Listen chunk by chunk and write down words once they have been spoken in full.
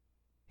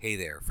Hey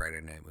there,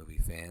 Friday Night Movie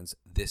fans.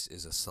 This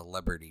is a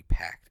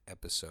celebrity-packed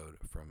episode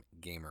from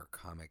Gamer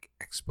Comic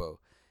Expo.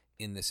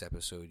 In this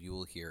episode, you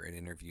will hear an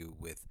interview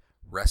with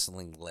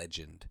wrestling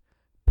legend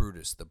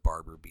Brutus the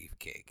Barber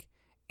Beefcake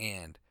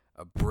and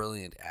a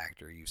brilliant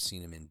actor. You've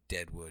seen him in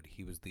Deadwood.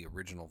 He was the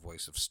original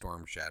voice of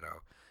Storm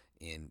Shadow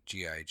in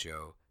G.I.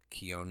 Joe,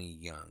 Keone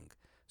Young.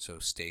 So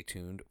stay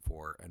tuned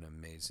for an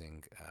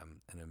amazing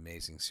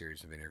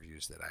series of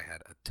interviews that I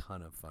had a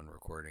ton of fun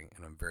recording,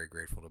 and I'm very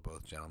grateful to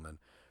both gentlemen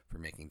for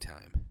making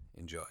time.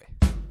 Enjoy.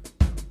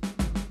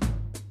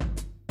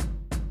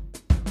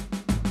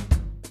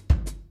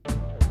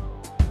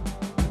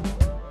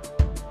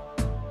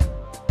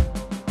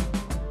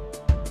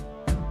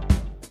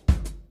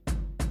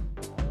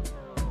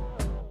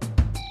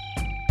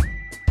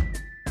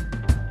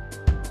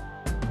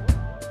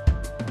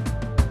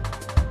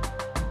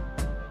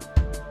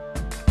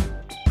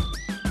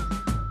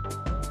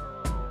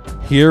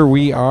 Here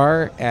we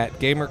are at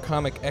Gamer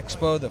Comic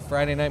Expo, the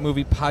Friday Night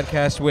Movie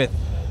Podcast with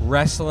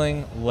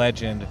wrestling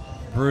legend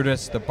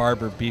Brutus the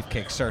Barber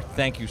Beefcake. Sir,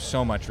 thank you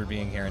so much for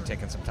being here and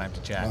taking some time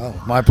to chat. Oh,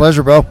 my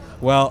pleasure, bro.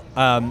 Well,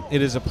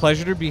 it is a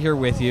pleasure to be here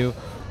with you.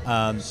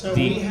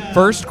 The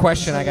first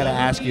question I got to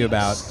ask you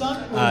about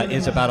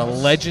is about a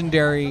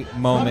legendary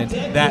moment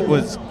that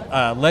was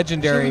a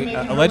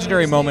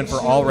legendary moment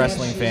for all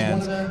wrestling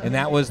fans, and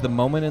that was the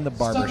moment in the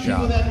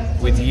barbershop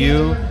with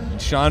you,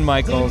 Shawn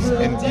Michaels,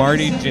 and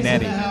Marty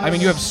Jannetty. I mean,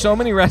 you have so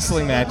many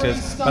wrestling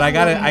matches, but I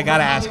gotta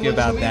ask you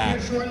about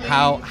that.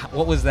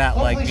 What was that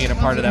like, being a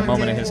part of that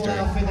moment in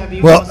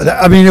history? Well,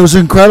 I mean, it was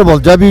incredible.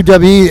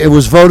 WWE, it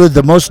was voted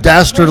the most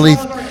dastardly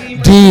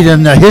deed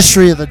in the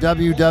history of the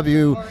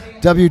WWF,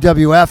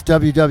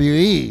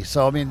 WWE.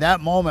 So, I mean,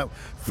 that moment,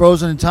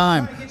 frozen in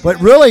time. But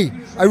really,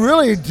 I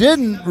really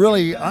didn't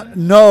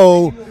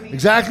know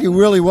exactly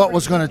what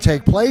was going to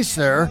take place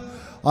there.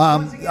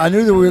 I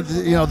knew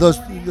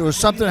there was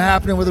something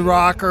happening with the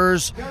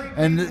Rockers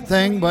and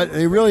thing, but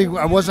I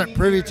wasn't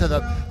privy to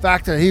the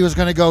fact that he was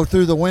going to go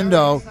through the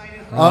window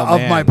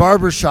of my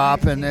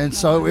barbershop, and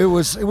so it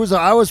was.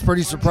 I was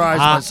pretty surprised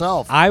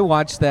myself. I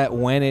watched that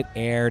when it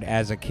aired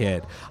as a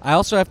kid. I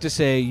also have to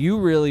say, you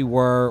really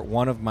were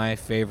one of my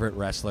favorite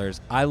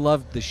wrestlers. I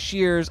loved the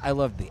shears. I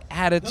loved the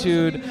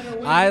attitude.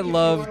 I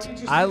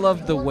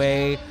loved the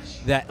way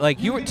that, like,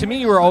 to me,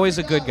 you were always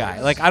a good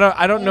guy. Like,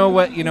 I don't know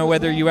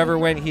whether you ever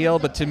went heel,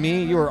 but to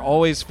me, you were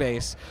always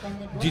face.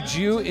 What did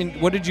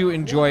you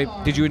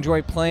enjoy? Did you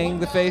enjoy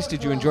playing the face?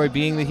 Did you enjoy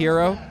being the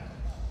hero?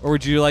 Or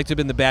would you like to have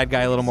been the bad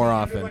guy a little more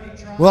often?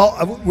 Well,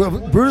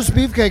 Brutus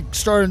Beefcake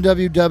started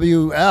in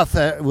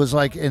WWF. It was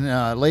like in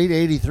late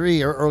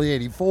 '83 or early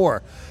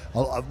 '84.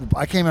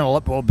 I came in a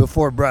lot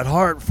before Bret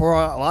Hart,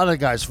 for a lot of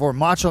guys, for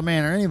Macho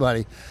Man or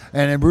anybody.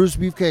 And then Brutus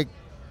Beefcake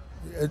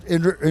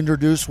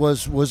introduced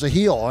was a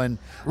heel, and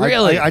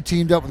really? I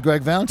teamed up with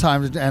Greg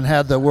Valentine and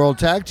had the World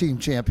Tag Team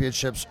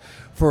Championships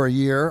for a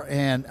year.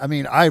 And I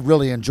mean, I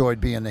really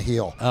enjoyed being the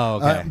heel. Oh,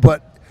 okay.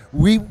 But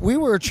we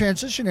were a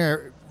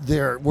transitionary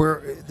there,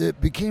 where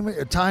it became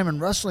a time in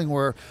wrestling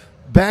where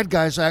bad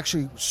guys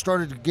actually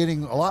started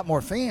getting a lot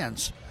more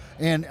fans.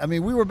 And I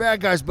mean, we were bad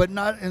guys, but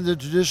not in the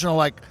traditional,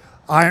 like,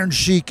 Iron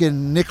Sheik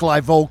and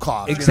Nikolai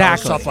Volkov,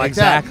 stuff like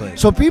that.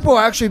 So people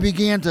actually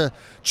began to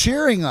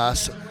cheering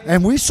us,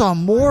 and we saw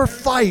more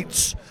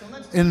fights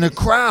in the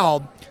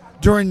crowd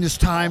during this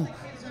time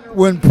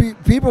when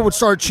people would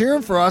start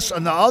cheering for us,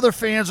 and the other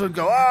fans would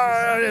go,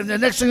 and the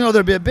next thing you know,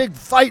 there'd be a big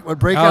fight would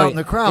break out in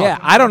the crowd. Yeah,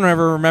 I don't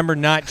ever remember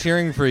not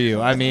cheering for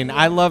you. I mean,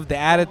 I love the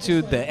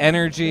attitude, the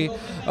energy.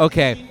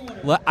 Okay,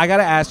 I got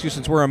to ask you,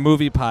 since we're a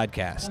movie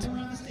podcast,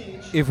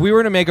 if we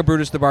were to make a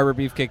Brutus the Barber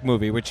Beefcake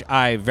movie, which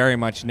I very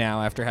much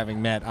now, after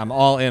having met, I'm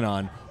all in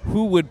on,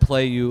 who would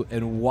play you,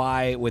 and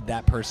why would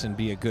that person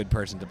be a good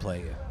person to play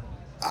you?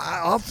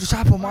 Off the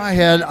top of my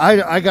head,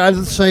 I got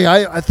to say,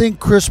 I think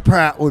Chris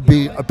Pratt would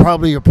be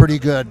probably a pretty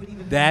good.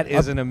 That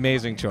is an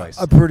amazing choice.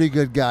 A pretty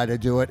good guy to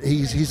do it.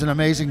 He's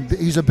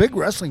a big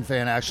wrestling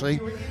fan, actually,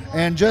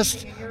 and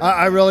just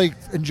I really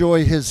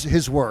enjoy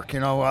his work.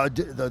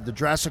 The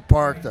Jurassic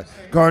Park, the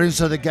Guardians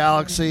of the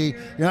Galaxy,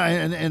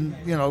 and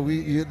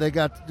they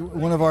got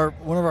one of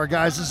our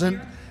guys is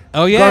in.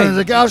 Oh yeah, Guardians of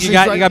the Galaxy. You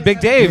got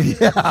Big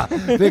Dave. Yeah,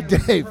 Big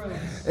Dave.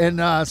 And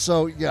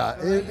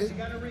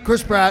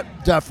Chris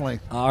Pratt, definitely.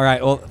 All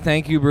right. Well,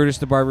 thank you, Brutus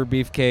the Barber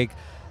Beefcake,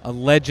 a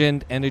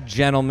legend and a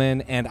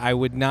gentleman. And I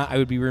would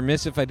be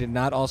remiss if I did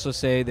not also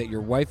say that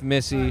your wife,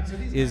 Missy,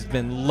 has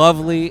been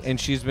lovely, and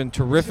she's been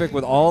terrific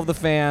with all of the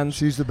fans.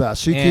 She's the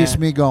best. She keeps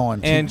me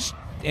going.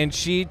 And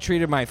she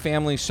treated my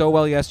family so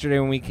well yesterday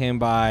when we came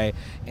by.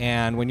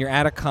 And when you're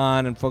at a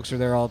con and folks are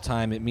there all the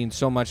time, it means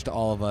so much to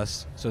all of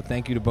us. So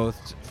thank you to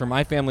both, from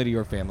my family to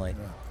your family.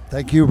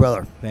 Thank you,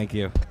 brother. Thank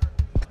you.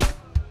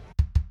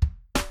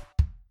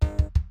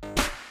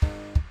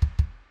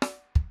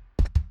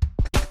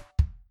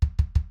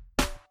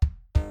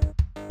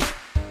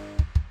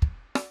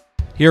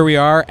 Here we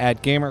are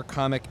at Gamer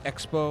Comic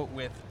Expo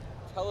with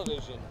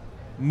television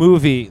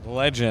movie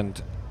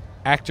legend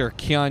actor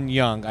Keone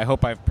Young. I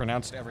hope I've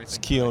pronounced everything.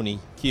 It's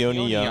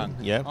Keone Young.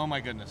 Yeah. Oh my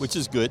goodness. Which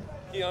is good.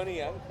 Keone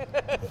Young.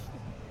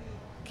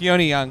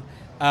 Keone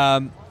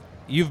Young.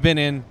 You've been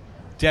in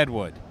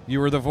Deadwood. You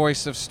were the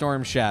voice of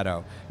Storm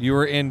Shadow. You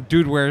were in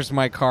Dude, Where's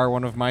My Car,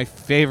 one of my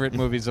favorite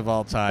movies of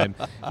all time.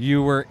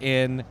 You were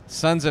in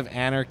Sons of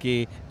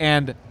Anarchy,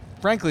 and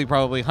frankly,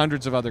 probably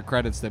hundreds of other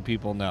credits that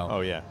people know.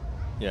 Oh, yeah.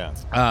 Yeah.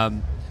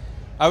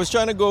 I was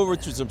trying to go over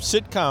to some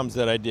sitcoms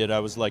that I did. I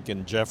was like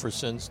in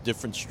Jeffersons,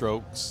 Different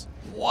Strokes,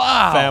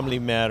 Wow. Family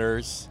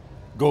Matters,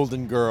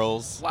 Golden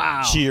Girls,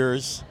 Wow.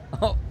 Cheers.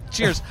 Oh,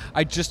 Cheers.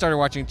 I just started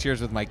watching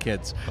Cheers with my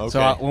kids. Okay.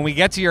 So when we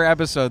get to your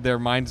episode, their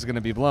mind's going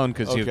to be blown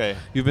because Okay.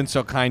 you've been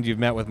so kind. You've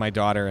met with my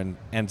daughter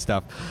and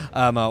stuff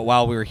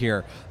while we were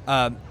here.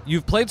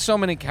 You've played so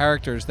many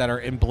characters that are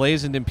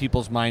emblazoned in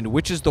people's mind.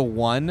 Which is the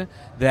one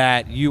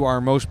that you are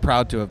most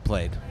proud to have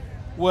played?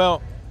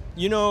 Well,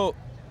 you know,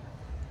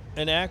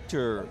 an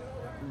actor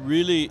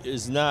really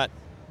is not,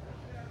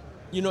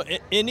 you know,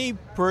 any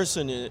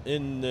person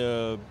in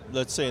the,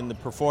 let's say in the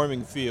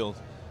performing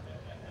field,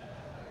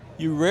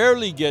 you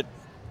rarely get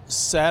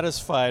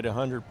satisfied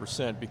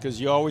 100%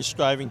 because you're always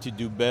striving to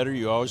do better.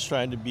 You're always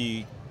trying to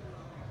be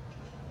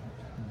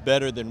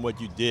better than what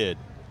you did,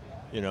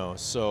 you know.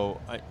 So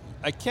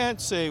I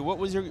can't say what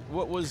was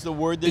the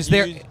word that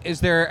you used?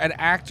 Is there an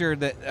actor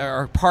that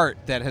or part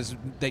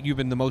that you've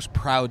been the most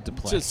proud to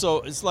play?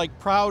 So it's like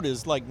proud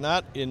is like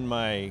not in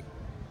my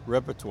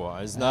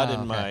repertoire. It's not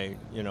in my,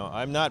 you know,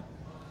 I'm not,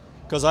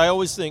 because I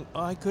always think,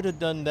 oh, I could have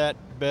done that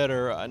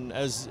better. And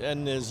as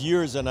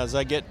years and as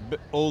I get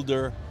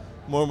older,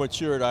 more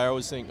matured, I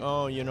always think,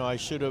 oh, you know, I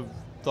should have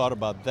thought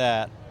about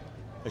that.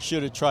 I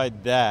should have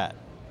tried that,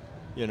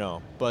 you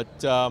know.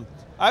 But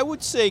I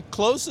would say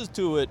closest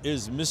to it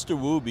is Mr.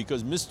 Wu,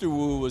 because Mr.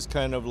 Wu was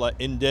kind of like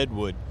in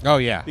Deadwood. Oh,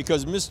 yeah.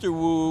 Because Mr.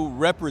 Wu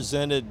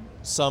represented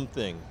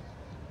something,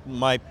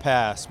 my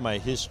past, my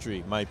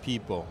history, my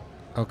people.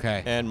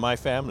 Okay. And my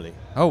family.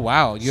 Oh,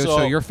 wow.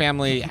 So your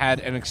family had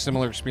a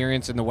similar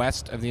experience in the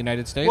west of the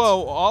United States?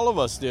 Well, all of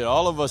us did.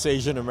 All of us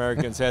Asian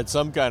Americans had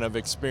some kind of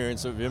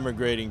experience of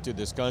immigrating to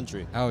this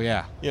country. Oh,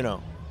 yeah. You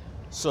know.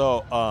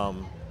 So,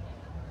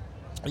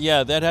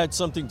 yeah, that had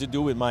something to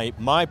do with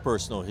my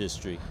personal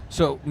history.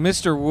 So,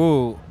 Mr.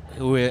 Wu,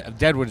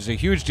 Deadwood is a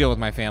huge deal with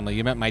my family.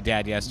 You met my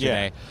dad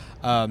yesterday.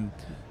 Yeah.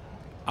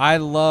 I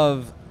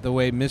love the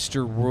way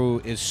Mr. Wu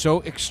is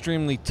so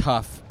extremely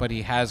tough, but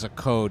he has a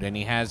code and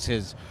he has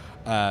his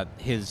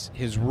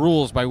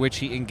rules by which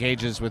he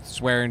engages with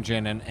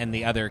Swearingen and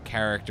the other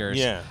characters.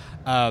 Yeah.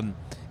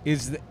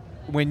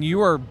 When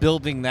you are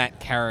building that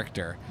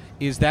character,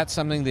 is that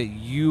something that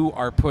you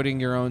are putting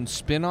your own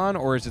spin on,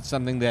 or is it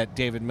something that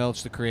David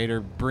Milch, the creator,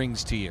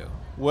 brings to you?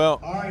 Well,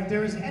 all right,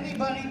 there is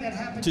anybody that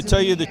happens to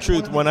tell you the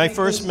truth, when I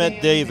first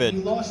met David,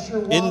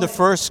 in the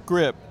first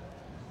script,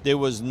 there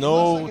was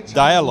no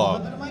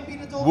dialogue.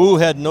 Wu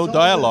had no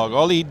dialogue.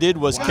 All he did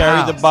was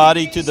carry the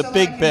body to the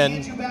pig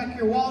pen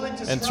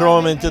and throw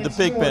him into the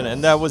pig pen,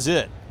 and that was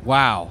it.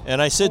 Wow. And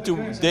I said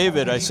to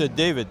David,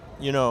 David,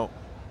 you know,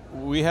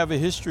 we have a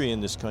history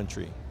in this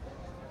country,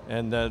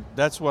 and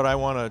that's what I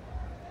want to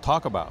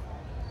talk about.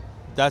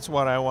 That's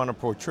what I want to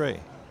portray.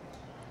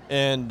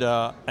 And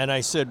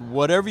I said,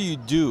 whatever you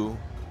do,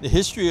 the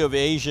history of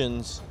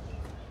Asians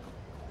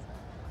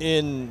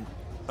in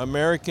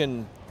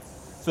American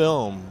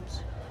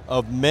films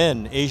of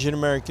men, Asian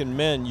American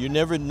men, you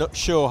never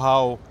show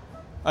how,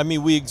 I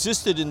mean, we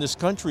existed in this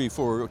country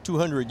for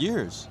 200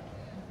 years.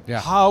 Yeah.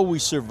 How we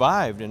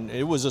survived, and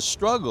it was a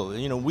struggle.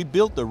 You know, we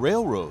built the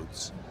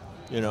railroads,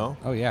 you know.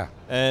 Oh, yeah.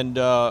 And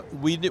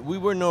we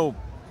were no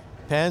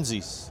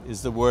pansies,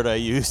 is the word I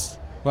used.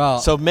 Well,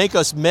 so make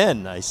us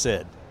men, I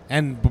said.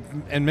 And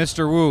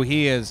Mr. Wu,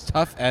 he is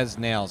tough as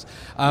nails.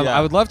 Yeah.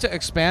 I would love to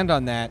expand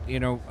on that.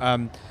 You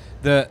know,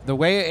 the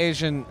way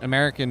Asian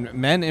American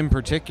men in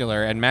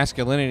particular and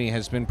masculinity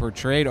has been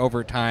portrayed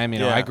over time. You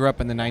know, Yeah. I grew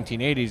up in the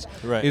 1980s.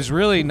 Right. Is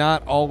really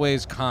not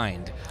always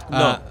kind.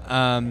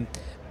 No.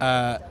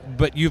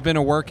 But you've been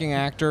a working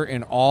actor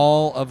in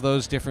all of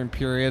those different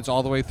periods,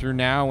 all the way through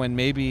now, and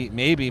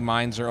maybe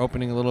minds are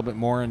opening a little bit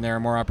more, and there are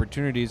more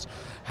opportunities.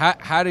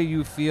 How do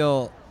you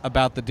feel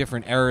about the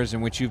different eras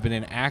in which you've been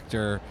an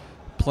actor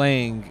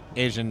playing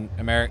Asian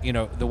American? You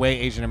know, the way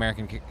Asian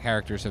American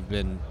characters have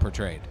been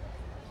portrayed.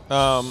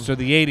 So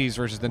the 80s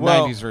versus the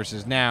 90s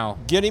versus now.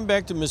 Getting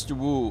back to Mr.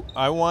 Wu,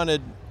 I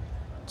wanted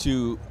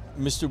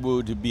Mr.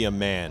 Wu to be a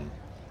man,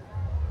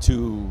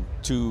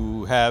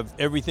 to have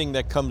everything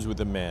that comes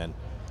with a man,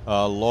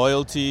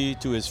 loyalty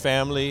to his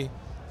family,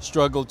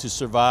 struggle to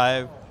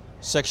survive,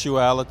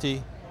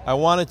 sexuality. I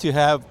wanted to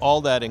have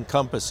all that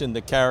encompassed in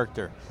the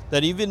character,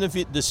 that even if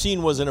the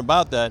scene wasn't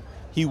about that,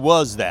 he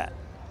was that.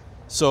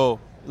 So,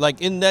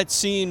 like in that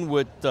scene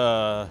with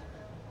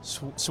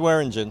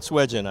Swearingen,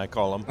 I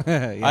call him,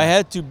 Yeah. I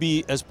had to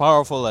be as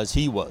powerful as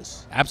he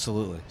was.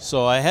 Absolutely.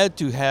 So I had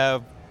to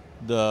have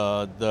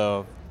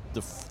the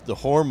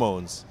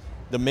hormones,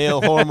 the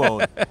male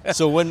hormone.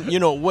 So when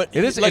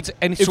It is, like,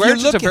 and if you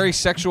Swearingen's look a at- very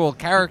sexual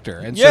character,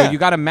 and yeah, so you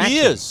got to match he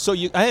him. is. So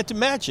I had to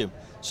match him.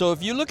 So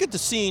if you look at the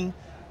scene,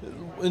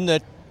 in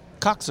that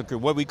cocksucker,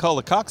 what we call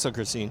the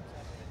cocksucker scene,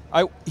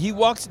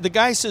 the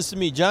guy says to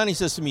me, Johnny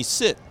says to me,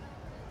 sit.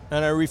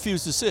 And I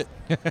refused to sit.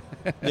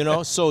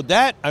 So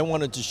that I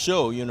wanted to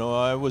show,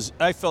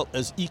 I felt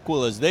as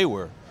equal as they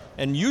were.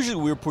 And usually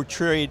we were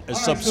portrayed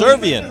as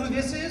subservient So you know who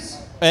this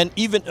is? and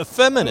even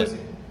effeminate.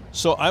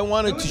 So I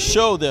wanted to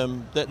show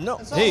them that, no,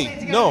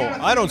 hey, no,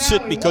 I don't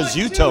sit because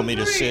you tell me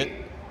to sit,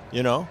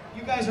 You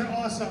guys are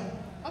awesome.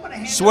 I'm gonna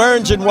hand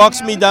Swearingen over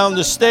walks now. me down the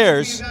You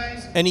stairs,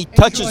 guys and he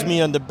touches enjoy.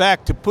 me on the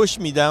back to push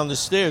me down the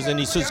stairs, and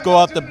he says, go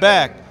out the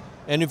back.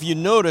 And if you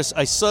notice,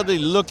 I suddenly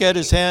look at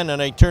his hand,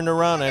 and I turn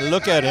around, and I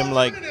look at him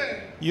like,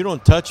 you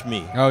don't touch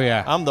me. Oh,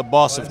 yeah. I'm the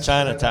boss of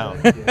Chinatown.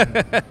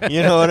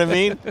 You know what I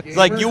mean? It's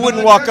like you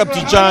wouldn't walk up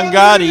to John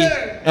Gotti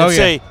and Oh, yeah.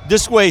 say,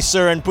 this way,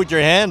 sir, and put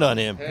your hand on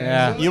him.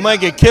 Yeah. You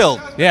might get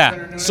killed.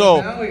 Yeah. So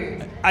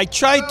I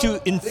tried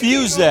to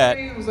infuse that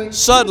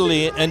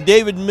subtly, and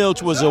David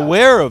Milch was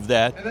aware of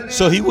that,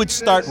 so he would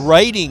start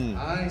writing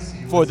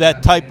for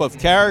that type of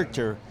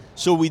character.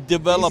 So we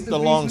developed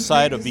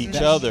alongside of each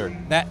other.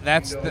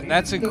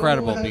 That's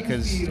incredible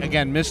because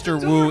again, Mr.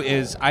 Wu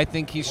I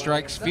think he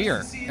strikes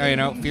fear.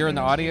 Fear in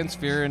the audience,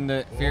 fear in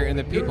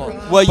the people.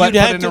 Well, but you'd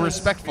have in to- a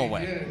respectful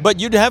way. But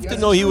you'd have to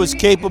know he was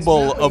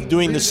capable of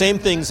doing the same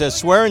things as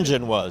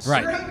Swearingen was.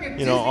 Right.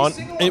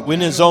 In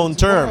his own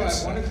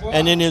terms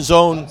and in his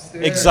own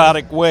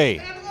exotic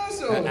way.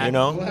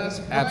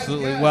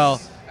 Absolutely.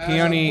 Well,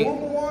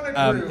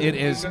 Keone, it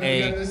is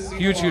a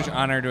huge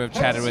honor to have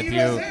chatted with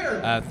you.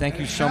 Thank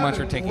you so much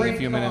for taking a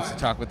few minutes to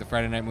talk with the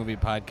Friday Night Movie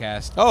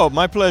Podcast. Oh,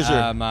 my pleasure.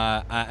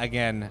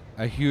 Again,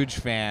 a huge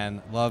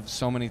fan. Love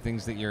so many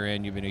things that you're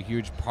in. You've been a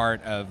huge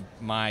part of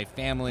my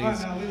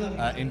family's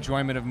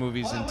enjoyment of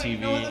movies and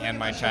TV and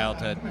my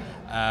childhood.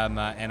 And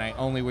I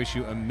only wish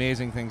you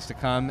amazing things to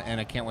come, and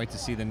I can't wait to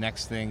see the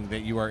next thing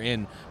that you are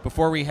in.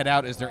 Before we head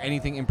out, is there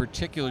anything in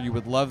particular you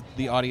would love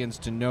the audience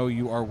to know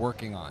you are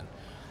working on?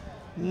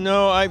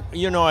 No,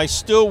 I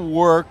still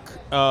work.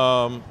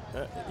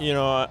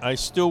 I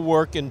still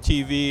work in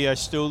TV. I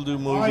still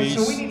do All right, so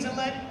we movies. need to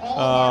let all of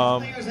our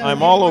players that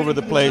I'm are all getting over ready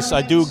the for place.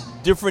 I do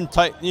tournaments. different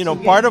type.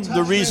 Part of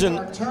the reason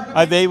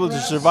I've able to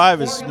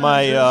survive is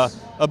my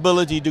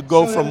ability to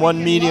go from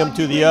one medium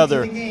to the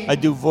other. I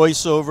do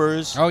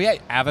voiceovers. Oh yeah,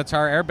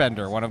 Avatar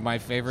Airbender, one of my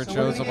favorite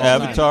shows of all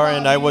Avatar,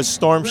 and I was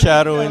Storm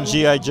Shadow in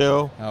G.I.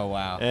 Joe. time. Oh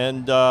wow.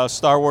 And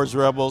Star Wars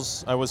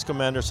Rebels, I was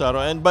Commander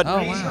Sato. But Oh,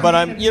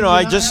 wow.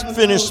 I just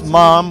finished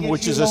Mom,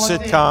 which is a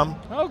sitcom,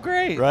 Oh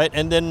great. right?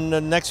 And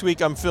then next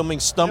week I'm filming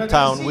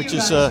Stumptown, which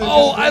is a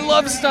Oh, I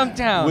love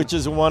Stumptown.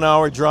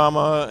 1-hour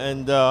drama.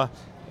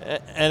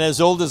 And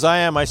as old as I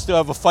am, I still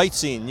have a fight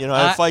scene. I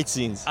have fight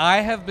scenes. I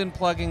have been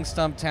plugging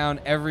Stumptown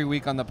every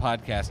week on the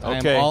podcast. I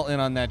Okay. am all in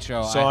on that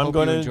show. So I I'm hope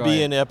going you to enjoy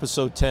be it. in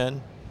episode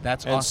 10.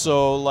 That's And awesome.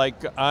 so,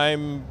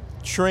 I'm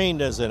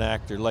trained as an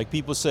actor. Like,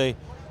 people say,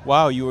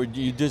 wow, you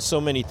did so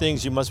many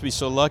things, you must be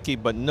so lucky.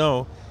 But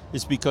no,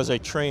 it's because I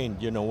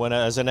trained.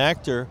 As an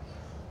actor,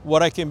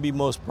 what I can be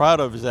most proud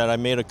of is that I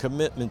made a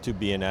commitment to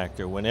be an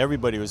actor when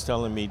everybody was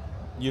telling me,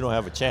 you don't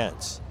have a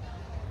chance.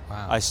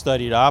 Wow. I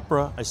studied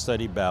opera, I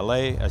studied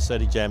ballet, I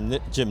studied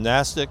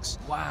gymnastics.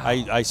 Wow.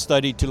 I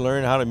studied to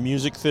learn how to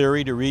music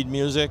theory, to read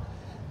music.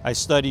 I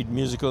studied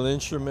musical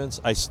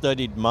instruments. I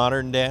studied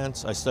modern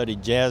dance. I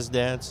studied jazz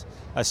dance.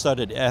 I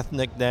studied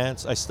ethnic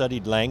dance. I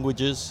studied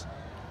languages.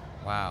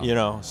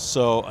 Wow.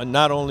 So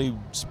not only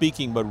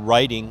speaking but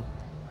writing,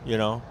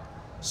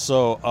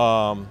 So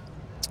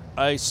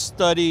I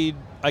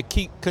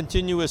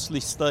continuously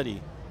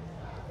study.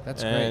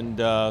 That's great.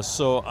 And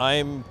so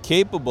I'm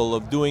capable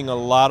of doing a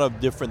lot of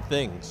different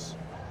things.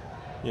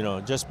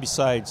 Just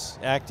besides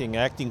acting.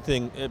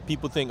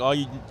 People think all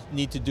you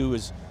need to do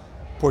is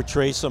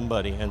portray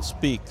somebody and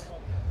speak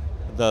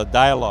the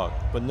dialogue.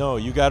 But no,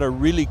 you got to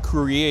really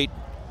create.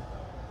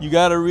 You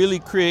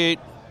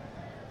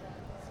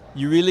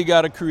really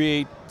got to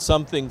create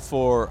something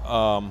for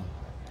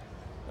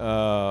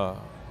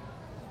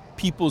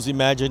people's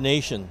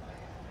imagination.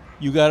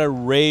 You got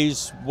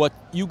to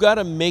you got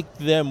to make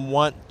them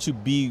want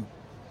to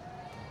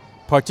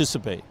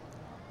participate.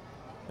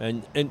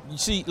 And you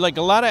see, like,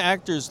 a lot of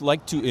actors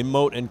like to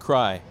emote and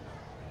cry.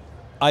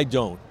 I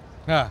don't.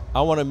 Huh. I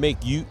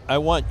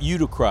want you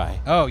to cry.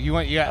 Oh, you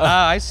want? Yeah.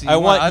 I see. You I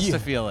want want us you- to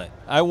feel it.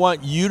 I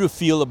want you to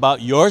feel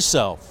about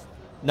yourself,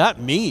 not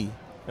me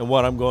and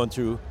what I'm going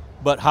through,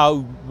 but how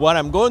what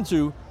I'm going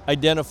through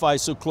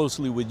identifies so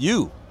closely with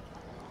you.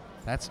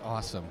 That's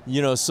awesome.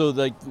 So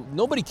like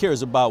nobody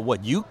cares about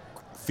what you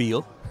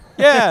feel.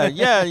 Yeah,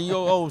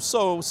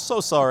 so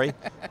sorry,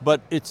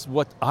 but it's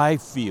what I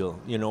feel.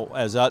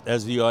 As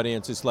the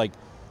audience, it's like,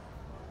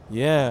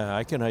 yeah,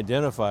 I can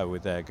identify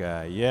with that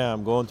guy. Yeah,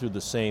 I'm going through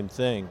the same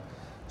thing.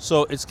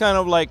 So it's kind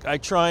of like I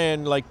try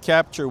and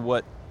capture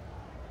what,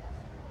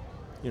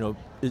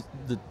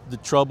 the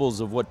troubles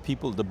of what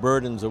people, the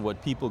burdens of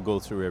what people go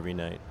through every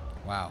night.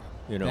 Wow.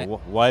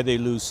 Why they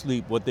lose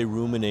sleep, what they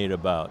ruminate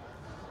about.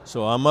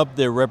 So I'm up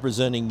there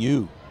representing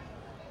you.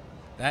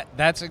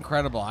 That's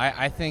incredible.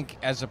 I think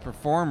as a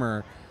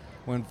performer,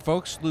 when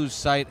folks lose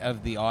sight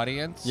of the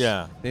audience,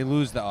 Yeah. they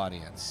lose the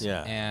audience.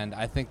 Yeah. And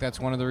I think that's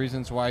one of the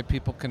reasons why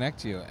people connect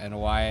to you, and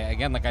why,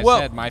 again, like I Well-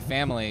 said, my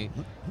family,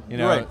 you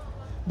know, Right.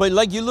 But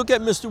like you look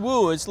at Mr.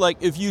 Wu, it's like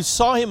if you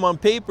saw him on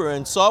paper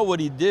and saw what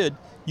he did,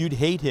 you'd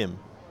hate him.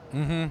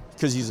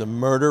 Because he's a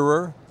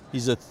murderer,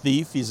 he's a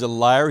thief, he's a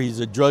liar, he's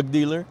a drug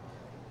dealer.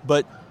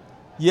 But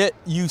yet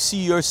you see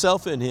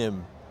yourself in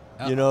him.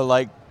 You know,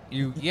 like if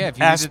you needed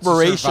to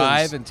aspirations.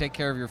 survive and take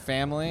care of your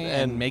family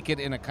and And- make it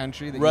in a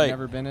country that Right. you've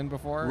never been in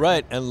before.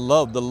 right, and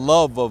the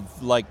love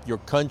of like your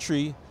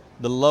country,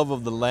 the love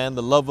of the land,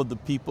 the love of the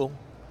people,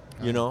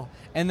 you know.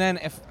 And then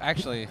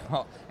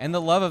and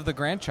the love of the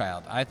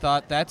grandchild. I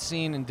thought that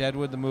scene in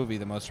Deadwood the movie,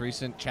 the most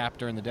recent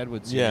chapter in the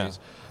Deadwood Yeah. series,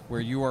 where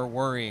you are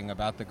worrying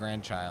about the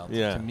grandchild,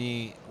 Yeah. to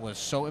me was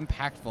so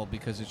impactful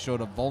because it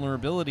showed a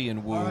vulnerability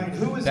in Wu All right,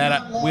 who is that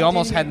not logged we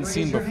almost in yet? hadn't Raise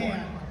seen your before.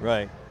 hand.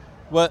 Right.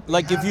 Well,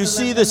 like if have you to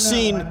see let the them know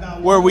scene I've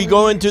got where one we go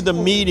really into the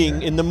cool meeting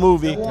here. in the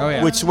movie Oh,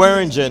 yeah. with Keep your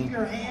Swearingen,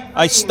 hand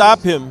I raised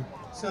stop him.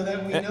 so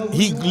that we know and who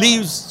he you are.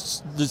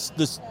 leaves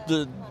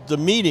the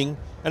meeting,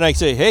 and I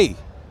say, "Hey,"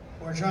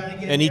 We're trying to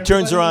get and he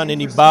turns everybody around in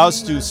and he for bows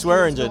something to that's what's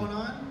Swearingen. going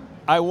on.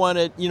 I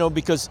wanted, you know,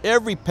 because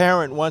every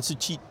parent wants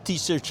to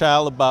teach their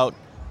child about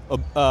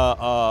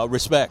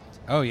respect,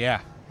 Oh yeah.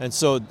 and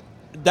so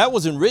that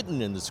wasn't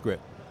written in the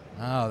script.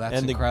 Oh, that's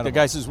And the incredible.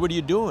 guy says, "What are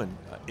you doing?"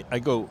 I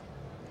go,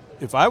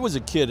 "If I was a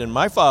kid and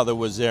my father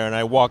was there and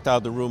I walked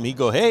out the room, he'd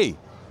go, 'Hey,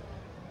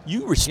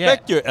 you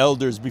respect your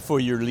elders before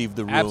you leave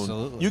the room.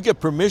 Absolutely. You get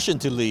permission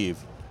to leave.'"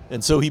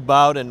 And so he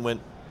bowed and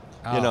went,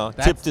 Oh,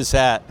 tipped his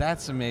hat.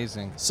 That's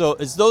amazing. So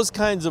it's those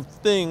kinds of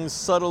things,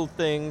 subtle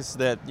things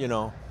that,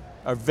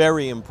 are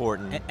very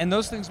important. And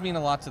those things mean a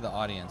lot to the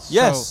audience.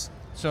 Yes.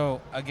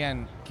 So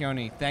again,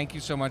 Keone, thank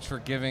you so much for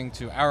giving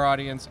to our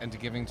audience and to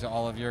giving to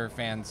all of your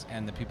fans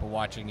and the people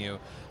watching you.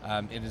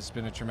 It has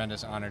been a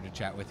tremendous honor to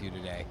chat with you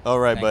today. All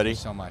right, Thank buddy. you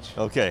so much.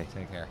 Okay.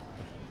 Take care.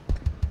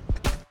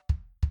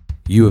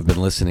 You have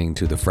been listening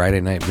to the Friday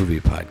Night Movie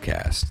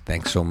Podcast.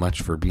 Thanks so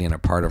much for being a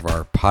part of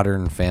our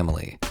Pottern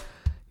family.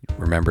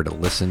 Remember to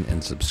listen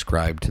and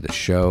subscribe to the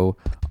show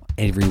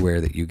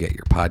everywhere that you get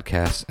your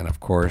podcasts. And of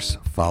course,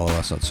 follow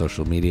us on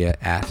social media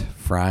at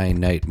Fry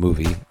Night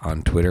Movie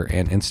on Twitter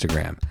and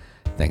Instagram.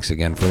 Thanks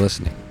again for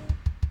listening.